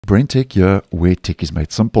BrenTech here, where tech is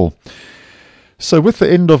made simple. So with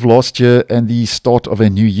the end of last year and the start of a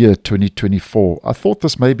new year, 2024, I thought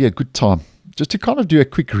this may be a good time just to kind of do a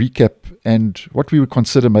quick recap and what we would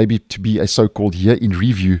consider maybe to be a so-called year in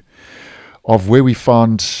review of where we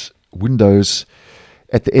found Windows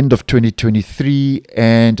at the end of 2023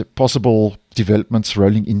 and possible developments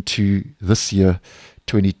rolling into this year,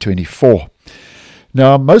 2024.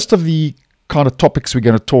 Now, most of the kind of topics we're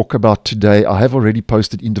going to talk about today, I have already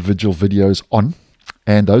posted individual videos on,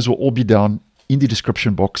 and those will all be down in the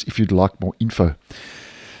description box if you'd like more info.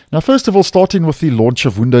 Now, first of all, starting with the launch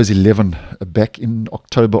of Windows 11 back in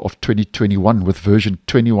October of 2021 with version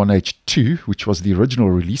 21H2, which was the original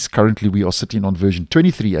release. Currently, we are sitting on version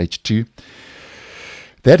 23H2.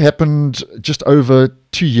 That happened just over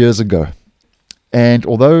 2 years ago. And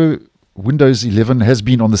although Windows 11 has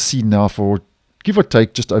been on the scene now for give or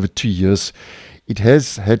take just over 2 years, it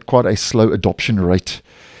has had quite a slow adoption rate.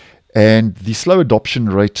 And the slow adoption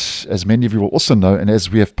rate, as many of you will also know, and as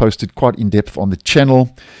we have posted quite in depth on the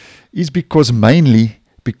channel, is mainly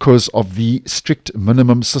because of the strict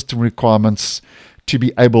minimum system requirements to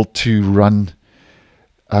be able to run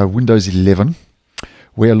Windows 11,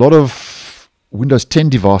 where a lot of Windows 10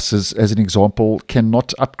 devices, as an example,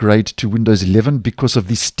 cannot upgrade to Windows 11 because of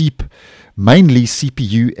the steep, mainly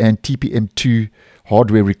CPU and TPM2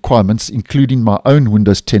 hardware requirements, including my own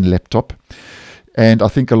Windows 10 laptop. And I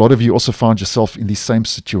think a lot of you also found yourself in the same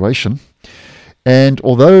situation. And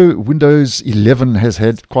although Windows 11 has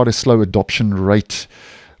had quite a slow adoption rate,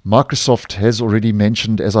 Microsoft has already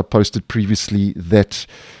mentioned, as I posted previously, that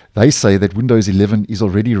they say that Windows 11 is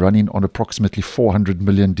already running on approximately 400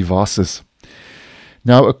 million devices.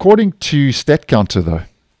 Now, according to StatCounter, though,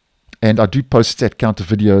 and I do post StatCounter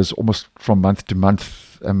videos almost from month to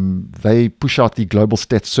month, they push out the global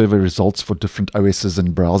stats survey results for different OSs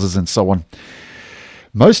and browsers and so on.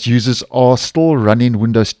 Most users are still running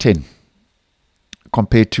Windows 10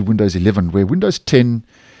 compared to Windows 11, where Windows 10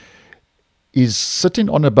 is sitting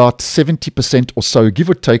on about 70% or so, give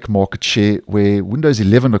or take, market share, where Windows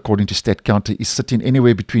 11, according to StatCounter, is sitting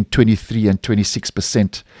anywhere between 23 and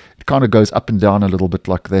 26%. It kind of goes up and down a little bit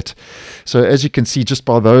like that. So as you can see, just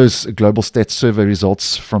by those global stats survey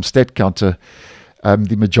results from StatCounter,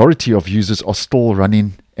 the majority of users are still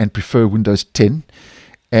running and prefer Windows 10.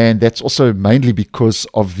 And that's also mainly because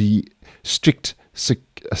of the strict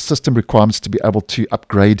system requirements to be able to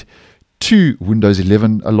upgrade to Windows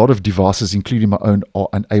 11. A lot of devices, including my own, are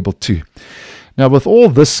unable to. Now, with all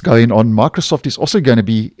this going on, Microsoft is also going to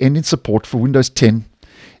be ending support for Windows 10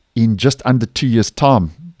 in just under 2 years'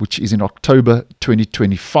 time, which is in October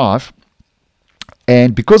 2025.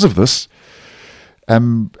 And because of this,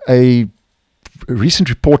 a recent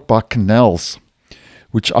report by Canals,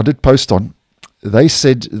 which I did post on, they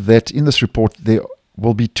said that in this report there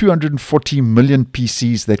will be 240 million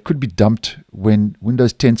PCs that could be dumped when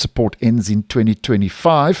Windows 10 support ends in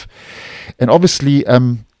 2025. And obviously,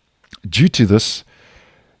 due to this,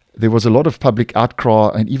 there was a lot of public outcry,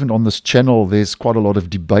 and even on this channel, there's quite a lot of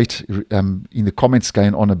debate in the comments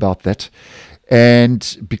going on about that.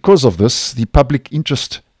 And because of this, the Public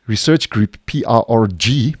Interest Research Group,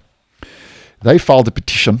 PRRG, they filed a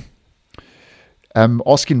petition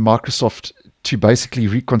asking Microsoft to basically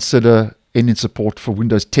reconsider ending support for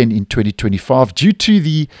Windows 10 in 2025 due to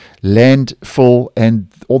the landfill and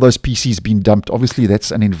all those PCs being dumped. Obviously,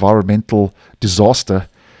 that's an environmental disaster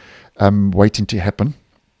waiting to happen.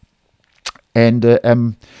 And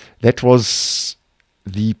that was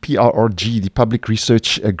the PRRG, the Public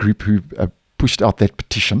Research Group, who pushed out that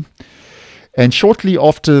petition. And shortly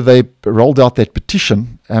after they rolled out that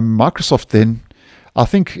petition, Microsoft then, I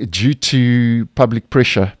think due to public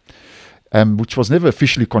pressure, which was never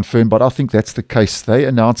officially confirmed, but I think that's the case, they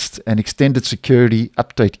announced an extended security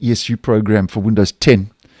update ESU program for Windows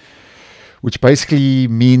 10, which basically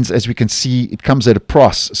means, as we can see, it comes at a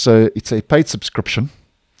price. So it's a paid subscription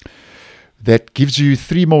that gives you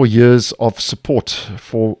 3 more years of support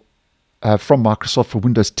from Microsoft for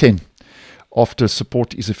Windows 10 after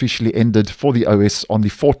support is officially ended for the OS on the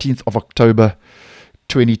 14th of October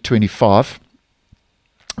 2025,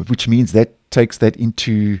 which means that takes that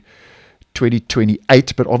into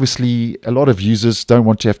 2028, but obviously a lot of users don't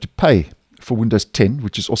want to have to pay for Windows 10,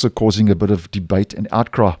 which is also causing a bit of debate and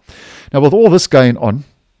outcry. Now, with all this going on,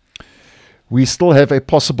 we still have a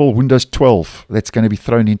possible Windows 12 that's going to be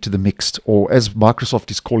thrown into the mix, or as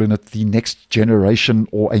Microsoft is calling it, the next generation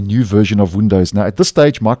or a new version of Windows. Now, at this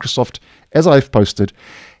stage, Microsoft, as I've posted,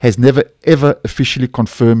 has never ever officially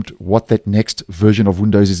confirmed what that next version of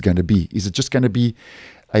Windows is going to be. Is it just going to be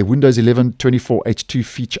a Windows 11 24H2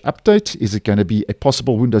 feature update? Is it going to be a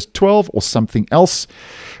possible Windows 12 or something else?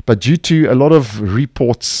 But due to a lot of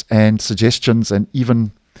reports and suggestions and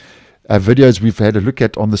even videos we've had a look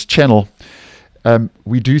at on this channel,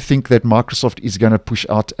 we do think that Microsoft is going to push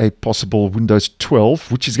out a possible Windows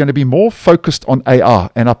 12, which is going to be more focused on AR.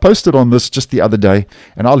 And I posted on this just the other day,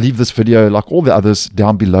 and I'll leave this video, like all the others,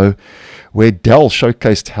 down below, where Dell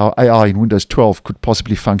showcased how AR in Windows 12 could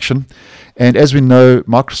possibly function. And as we know,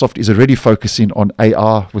 Microsoft is already focusing on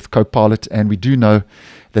AR with Copilot, and we do know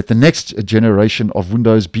that the next generation of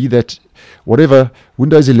Windows, be that whatever,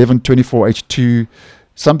 Windows 11 24H2,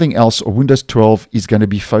 something else, or Windows 12, is going to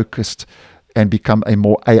be focused and become a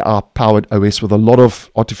more AR-powered OS with a lot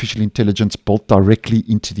of artificial intelligence built directly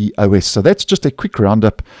into the OS. So that's just a quick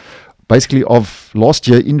roundup, basically, of last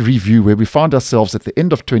year in review, where we found ourselves at the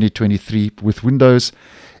end of 2023 with Windows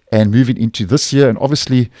and moving into this year. And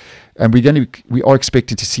obviously, we are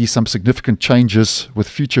expecting to see some significant changes with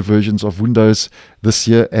future versions of Windows this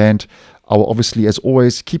year. And I will obviously, as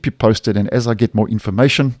always, keep you posted. And as I get more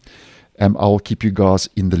information, I'll keep you guys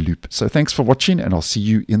in the loop. So thanks for watching, and I'll see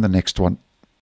you in the next one.